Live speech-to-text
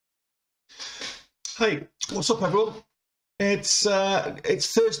Hey, what's up, everyone? It's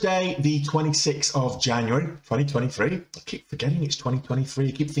Thursday, the 26th of January, 2023. I keep forgetting it's 2023.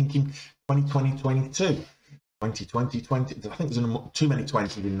 I keep thinking 2020. I think there's too many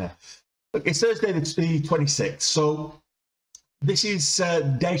 20s in there. Look, it's Thursday, the 26th. So this is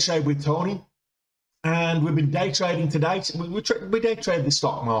Day Trade with Tony. And we've been day trading today. We day trade the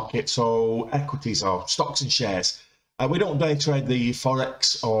stock market, so equities or stocks and shares. We don't day trade the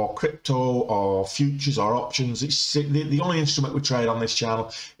Forex or crypto or futures or options. It's the only instrument we trade on this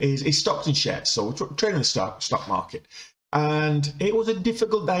channel is stocks and shares. So we're trading the stock market. And it was a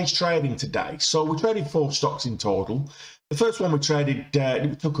difficult day's trading today. So we traded 4 stocks in total. The first one we traded,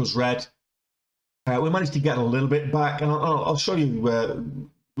 it took us red. We managed to get a little bit back, and I'll show you.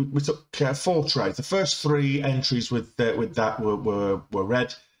 We took 4 trades. The first 3 entries with that were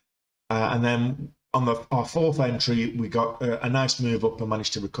red, and then on our 4th entry, we got a nice move up and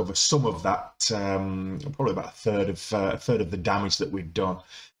managed to recover some of that, probably about a third of the damage that we'd done.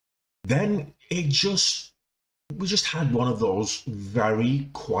 Then we just had one of those very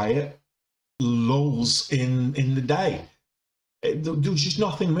quiet lulls in the day. There was just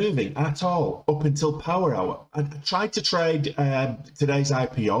nothing moving at all up until power hour. I tried to trade today's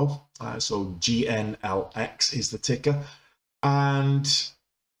IPO, so GNLX is the ticker, and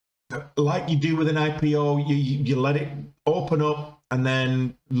like you do with an IPO, you let it open up and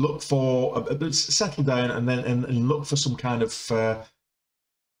then look for settle down and then look for some kind of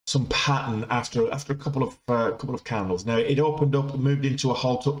some pattern after a couple of candles. Now it opened up and moved into a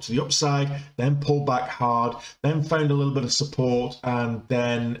halt up to the upside, then pulled back hard, then found a little bit of support, and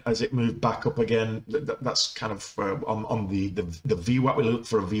then as it moved back up again, that's kind of on the VWAP. We looked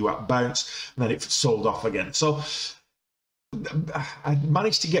for a VWAP bounce, and then it sold off again. So I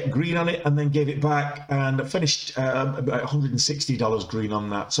managed to get green on it and then gave it back, and I finished about $160 green on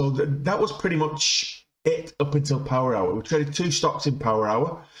that. So that was pretty much it up until power hour. We traded 2 stocks in power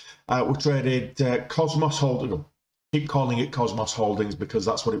hour. We traded Cosmos Holdings. I keep calling it Cosmos Holdings because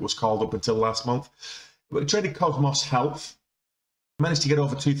that's what it was called up until last month. We traded Cosmos Health. Managed to get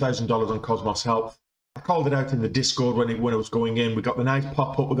over $2,000 on Cosmos Health. I called it out in the Discord when it was going in. We got the nice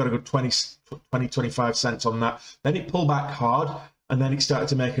pop up. We got a good 25 cents on that. Then it pulled back hard, and then it started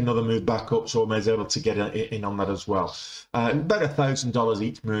to make another move back up. So I was able to get in on that as well. About $1,000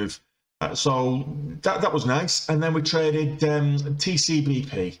 each move. So that was nice. And then we traded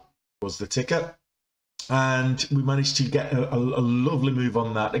TCBP was the ticker, and we managed to get a lovely move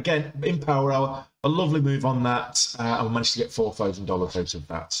on that. Again, in power hour, a lovely move on that, and we managed to get $4,000 out of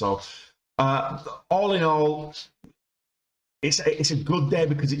that. So all in all, it's a good day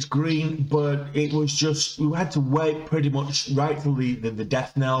because it's green, but it was just, we had to wait pretty much right till the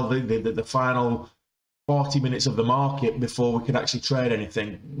death knell, the final 40 minutes of the market before we could actually trade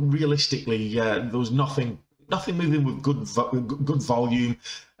anything. Realistically, there was nothing moving with good volume,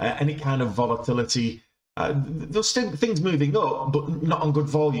 any kind of volatility. There's still things moving up, but not on good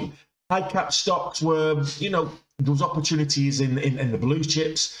volume. High cap stocks were, there was opportunities in the blue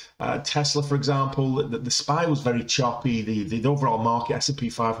chips. Tesla, for example, the SPY was very choppy. The overall market, S&P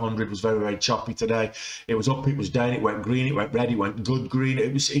 500, was very, very choppy today. It was up, it was down, it went green, it went red, it went good green.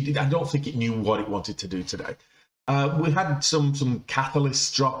 I don't think it knew what it wanted to do today. We had some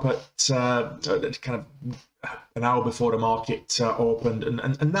catalysts drop at kind of an hour before the market opened,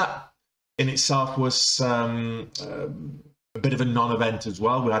 and that in itself was a bit of a non-event as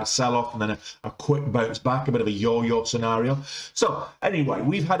well. We had a sell-off and then a quick bounce back, a bit of a yo-yo scenario. So anyway,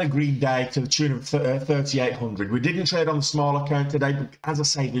 we've had a green day to the tune of 3,800. We didn't trade on the small account today, but as I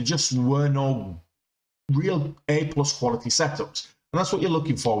say, there just were no real A-plus quality setups. And that's what you're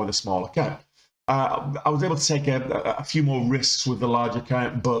looking for with a small account. I was able to take a few more risks with the large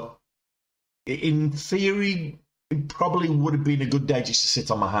account, but in theory, it probably would have been a good day just to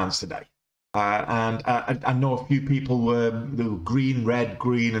sit on my hands today. And I know a few people were green, red,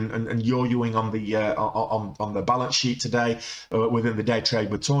 green, and yo-yoing on the balance sheet today within the Day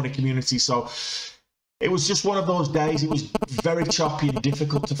Trade with Tony community. So it was just one of those days. It was very choppy and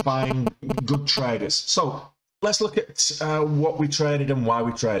difficult to find good traders. So let's look at what we traded and why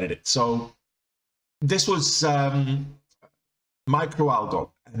we traded it. So this was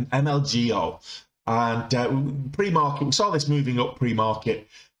micro-algo, an MLGO, and pre-market. We saw this moving up pre-market.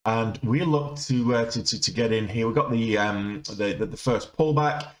 And we looked to get in here. We got the first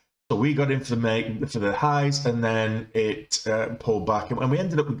pullback, so we got in for the highs, and then it pulled back, and we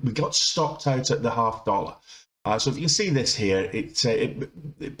ended up, we got stopped out at the $0.50. So if you can see this here,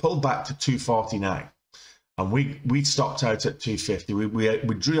 it pulled back to 249, and we stopped out at 250.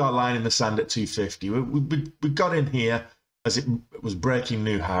 We drew our line in the sand at 250. We got in here, as it was breaking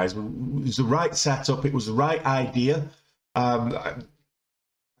new highs. It was the right setup. It was the right idea. I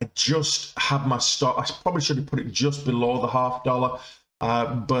just had my stop. I probably should have put it just below the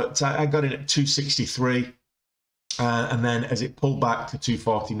 $0.50, but I got in at 263. And then as it pulled back to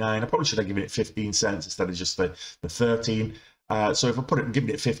 249, I probably should have given it 15 cents instead of just the 13. So if I given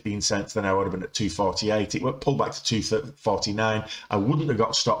it 15 cents, then I would have been at 248. It would pull back to 249. I wouldn't have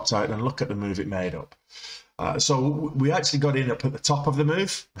got stopped out, and look at the move it made up. So we actually got in up at the top of the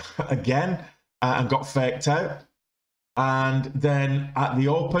move again and got faked out. And then at the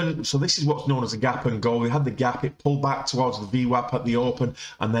open, so this is what's known as a gap and go. We had the gap, it pulled back towards the VWAP at the open,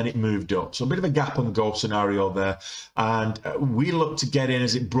 and then it moved up. So a bit of a gap and go scenario there. And we looked to get in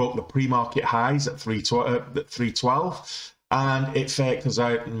as it broke the pre-market highs at 312. And it faked us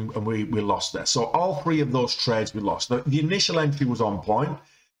out, and we lost there. So all three of those trades we lost. The initial entry was on point.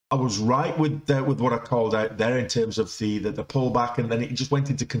 I was right with what I called out there in terms of the pullback, and then it just went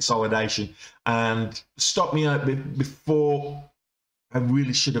into consolidation and stopped me out before I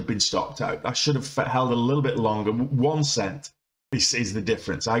really should have been stopped out. I should have held a little bit longer. 1 cent is the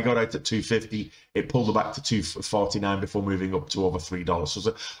difference. I got out at 250. It pulled back to 249 before moving up to over $3. So it's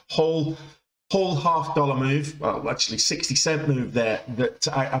a whole $0.50 move, well, actually 60-cent move there that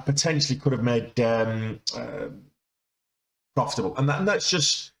I potentially could have made profitable, and that's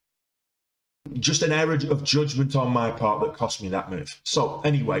just an error of judgment on my part that cost me that move. So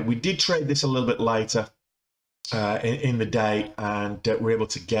anyway, we did trade this a little bit later in the day, and we're able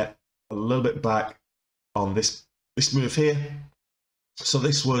to get a little bit back on this move here. So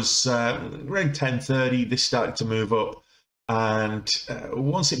this was around 10:30. This started to move up, and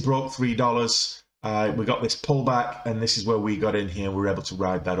once it broke $3, we got this pullback, and this is where we got in here. We were able to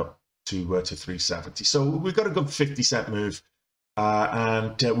ride that up to 370. So we got a good 50-cent move.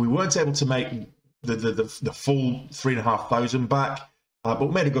 And we weren't able to make the full 3,500 back, but we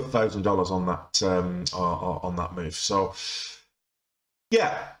made a good $1,000 on that move. So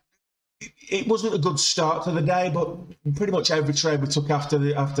yeah, it wasn't a good start to the day, but pretty much every trade we took after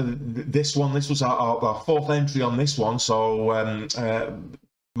this one. This was our fourth entry on this one. So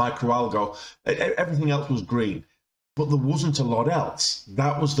micro algo, everything else was green, but there wasn't a lot else.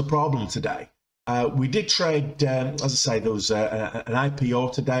 That was the problem today. We did trade, as I say, there was an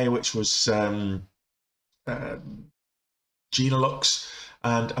IPO today, which was GNLX,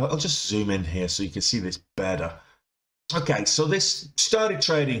 and I'll just zoom in here so you can see this better. Okay, so this started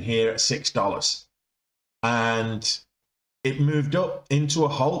trading here at $6, and it moved up into a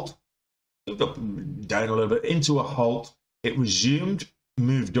halt, moved up, down a little bit, into a halt. It resumed,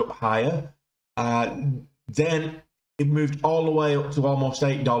 moved up higher, then it moved all the way up to almost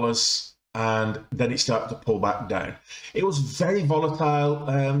 $8, and then it started to pull back down. It was very volatile.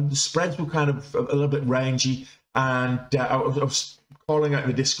 The spreads were kind of a little bit rangy, and I was calling out in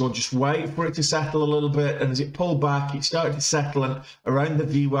the Discord, just wait for it to settle a little bit. And as it pulled back, it started to settle and around the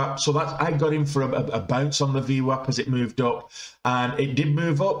VWAP. So I got in for a bounce on the VWAP as it moved up, and it did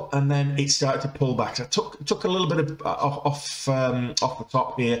move up, and then it started to pull back. So I took a little bit of off the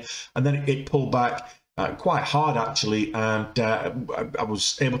top here, and then it pulled back. Quite hard actually, and I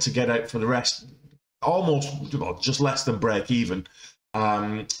was able to get out for the rest, almost, well, just less than break even,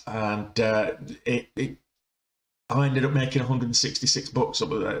 I ended up making 166 bucks.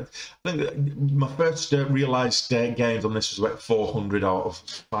 I think my first realized gains on this was about 400 out of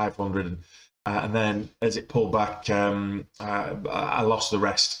 500, and then as it pulled back, I lost the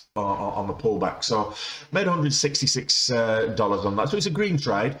rest on the pullback. So made $166 on that. So it's a green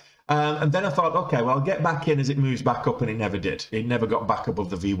trade. And then I thought, okay, well, I'll get back in as it moves back up, and it never did. It never got back above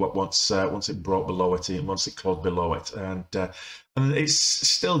the VWAP once it broke below it, and once it closed below it, and it's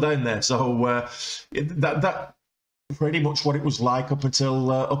still down there. So that pretty much what it was like up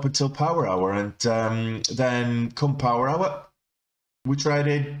until Power Hour, and then come Power Hour, we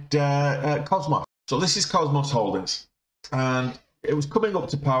traded Cosmos. So this is Cosmos Holdings, and it was coming up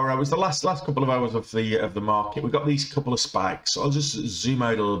to Power Hour. It was the last couple of hours of the market. We got these couple of spikes. So I'll just zoom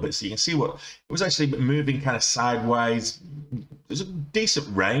out a little bit so you can see what it was actually moving kind of sideways. There's a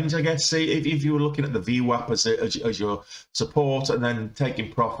decent range, I guess. See, if you were looking at the VWAP as your support, and then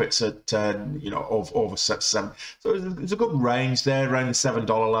taking profits at over 7. So there's a good range there around the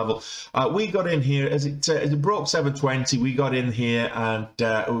 $7 level. We got in here as it broke 720. We got in here, and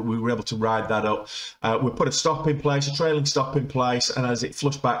we were able to ride that up. We put a stop in place, a trailing stop in place, and as it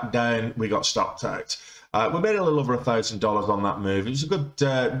flushed back down, we got stopped out. We made a little over $1,000 on that move. It was a good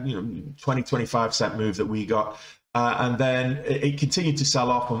 20-25 cent move that we got. And then it continued to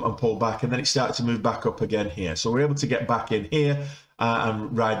sell off and pull back, and then it started to move back up again here. So we're able to get back in here,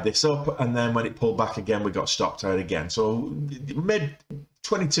 and ride this up, and then when it pulled back again, we got stopped out again. So mid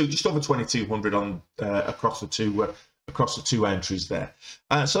 22, just over 2,200 on across the two entries there.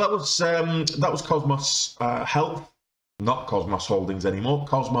 So that was Cosmos Health, not Cosmos Holdings anymore,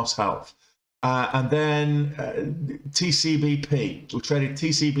 Cosmos Health. And then TCBP, we traded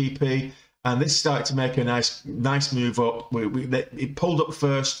TCBP, and this started to make a nice move up. It pulled up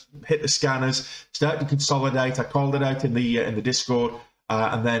first, hit the scanners, started to consolidate. I called it out in the Discord,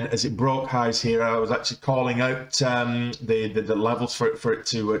 and then as it broke highs here, I was actually calling out the levels for it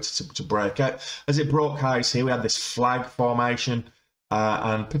to break out. As it broke highs here, we had this flag formation.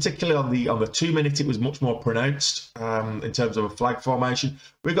 And particularly on the 2 minute, it was much more pronounced in terms of a flag formation.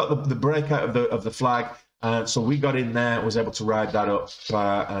 We got the breakout of the flag, so we got in there, was able to ride that up,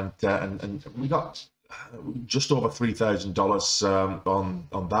 and we got just over $3,000 on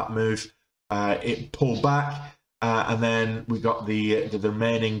that move. It pulled back. And then we got the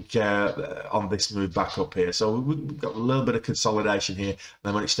remaining on this move back up here. So we've got a little bit of consolidation here. And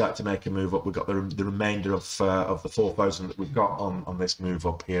then when it started to make a move up, we got the remainder of the 4,000 that we've got on this move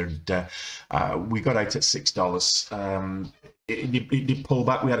up here. And we got out at $6. It did pull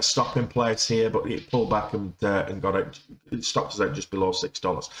back. We had a stop in place here, but it pulled back and got out. It stopped us out just below $6.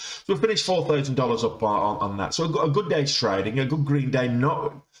 So we finished $4,000 up on that. So we've got a good day's trading, a good green day.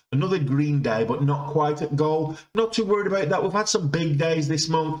 Not another green day, but not quite at goal. Not too worried about that. We've had some big days this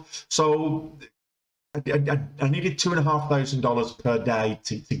month, so I needed $2,500 per day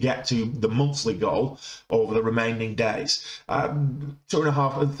to get to the monthly goal over the remaining days.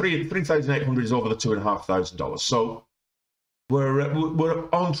 3,800 is over the $2,500. So we're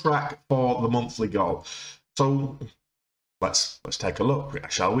on track for the monthly goal. So let's take a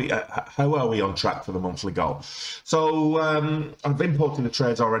look, shall we? How are we on track for the monthly goal? So I've imported the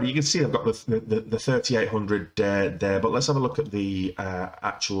trades already. You can see I've got the 3,800 there, but let's have a look at the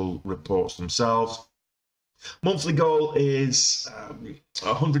actual reports themselves. Monthly goal is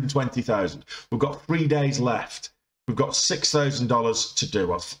 120,000. We've got 3 days left. We've got $6,000 to do,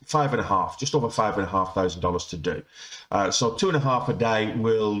 well, just over $5,500 to do. So 2.5 a day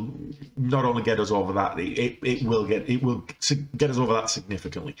will not only get us over that, it will get us over that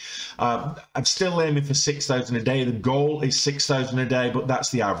significantly. I'm still aiming for 6,000 a day. The goal is 6,000 a day, but that's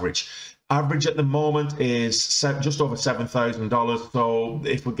the average. Average at the moment is just over $7,000. So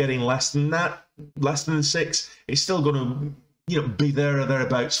if we're getting less than that, less than 6, it's still going to be there or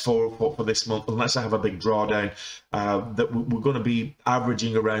thereabouts for this month, unless I have a big drawdown. That we're going to be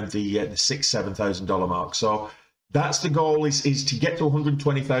averaging around the $6,000-7,000 mark. So that's the goal: is to get to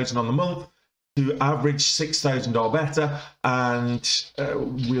 120,000 on the month, to average 6,000 or better, and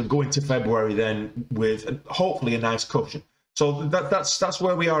we'll go into February then with hopefully a nice cushion. So that's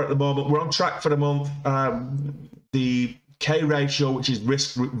where we are at the moment. We're on track for the month. The K ratio, which is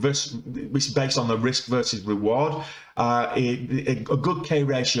which is based on the risk versus reward. A good K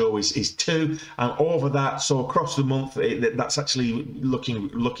ratio is 2, and over that, so across the month, that's actually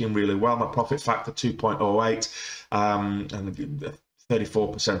looking really well. My profit factor 2.08, and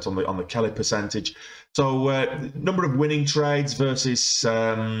 34% on the Kelly percentage. So number of winning trades versus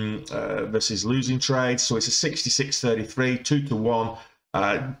losing trades. So it's a 66-33, 2-to-1.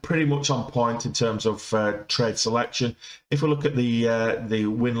 Pretty much on point in terms of trade selection. If we look at the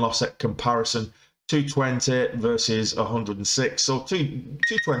win-loss comparison, 220 versus 106. So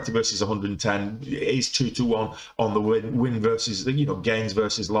 220 versus 110 is 2-to-1 on the win versus gains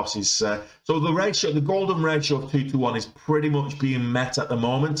versus losses. So the ratio, the golden ratio of 2-to-1 is pretty much being met at the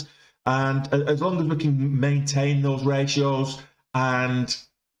moment. And as long as we can maintain those ratios and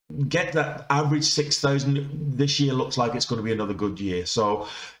get that average 6,000, this year looks like it's going to be another good year. So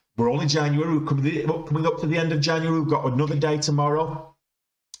we're only January. We're coming up to the end of January. We've got another day tomorrow.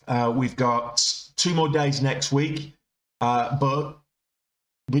 We've got 2 more days next week, but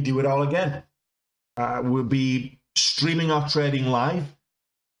we do it all again. We'll be streaming our trading live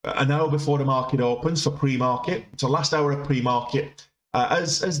an hour before the market opens for pre-market. So last hour of pre-market.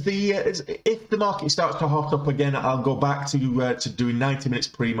 If the market starts to hot up again, I'll go back to doing 90 minutes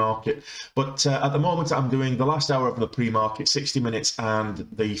pre-market. But at the moment, I'm doing the last hour of the pre-market, 60 minutes, and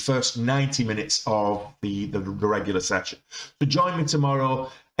the first 90 minutes of the regular session. So join me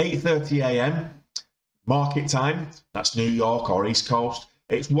tomorrow, 8:30 a.m. market time. That's New York or East Coast.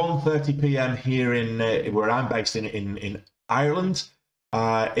 It's 1:30 p.m. here in where I'm based in Ireland.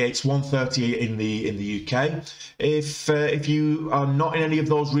 It's 1:30 in the UK. If you are not in any of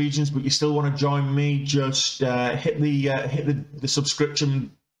those regions but you still want to join me, just hit the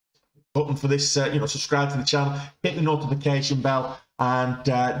subscription button for this, subscribe to the channel, hit the notification bell, and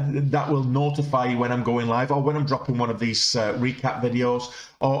that will notify you when I'm going live, or when I'm dropping one of these recap videos,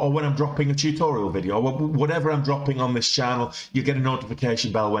 or when I'm dropping a tutorial video, or whatever I'm dropping on this channel. You get a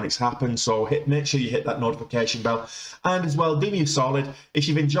notification bell when it's happened, so make sure you hit that notification bell. And as well, do me a solid, if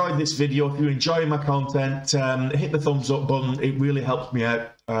you've enjoyed this video, if you're enjoying my content, hit the thumbs up button. It really helps me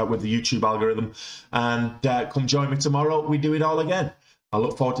out with the YouTube algorithm. And come join me tomorrow, we do it all again. I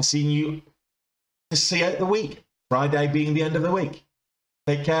look forward to seeing you to see out the week, Friday being the end of the week.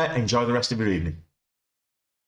 Take care, enjoy the rest of your evening.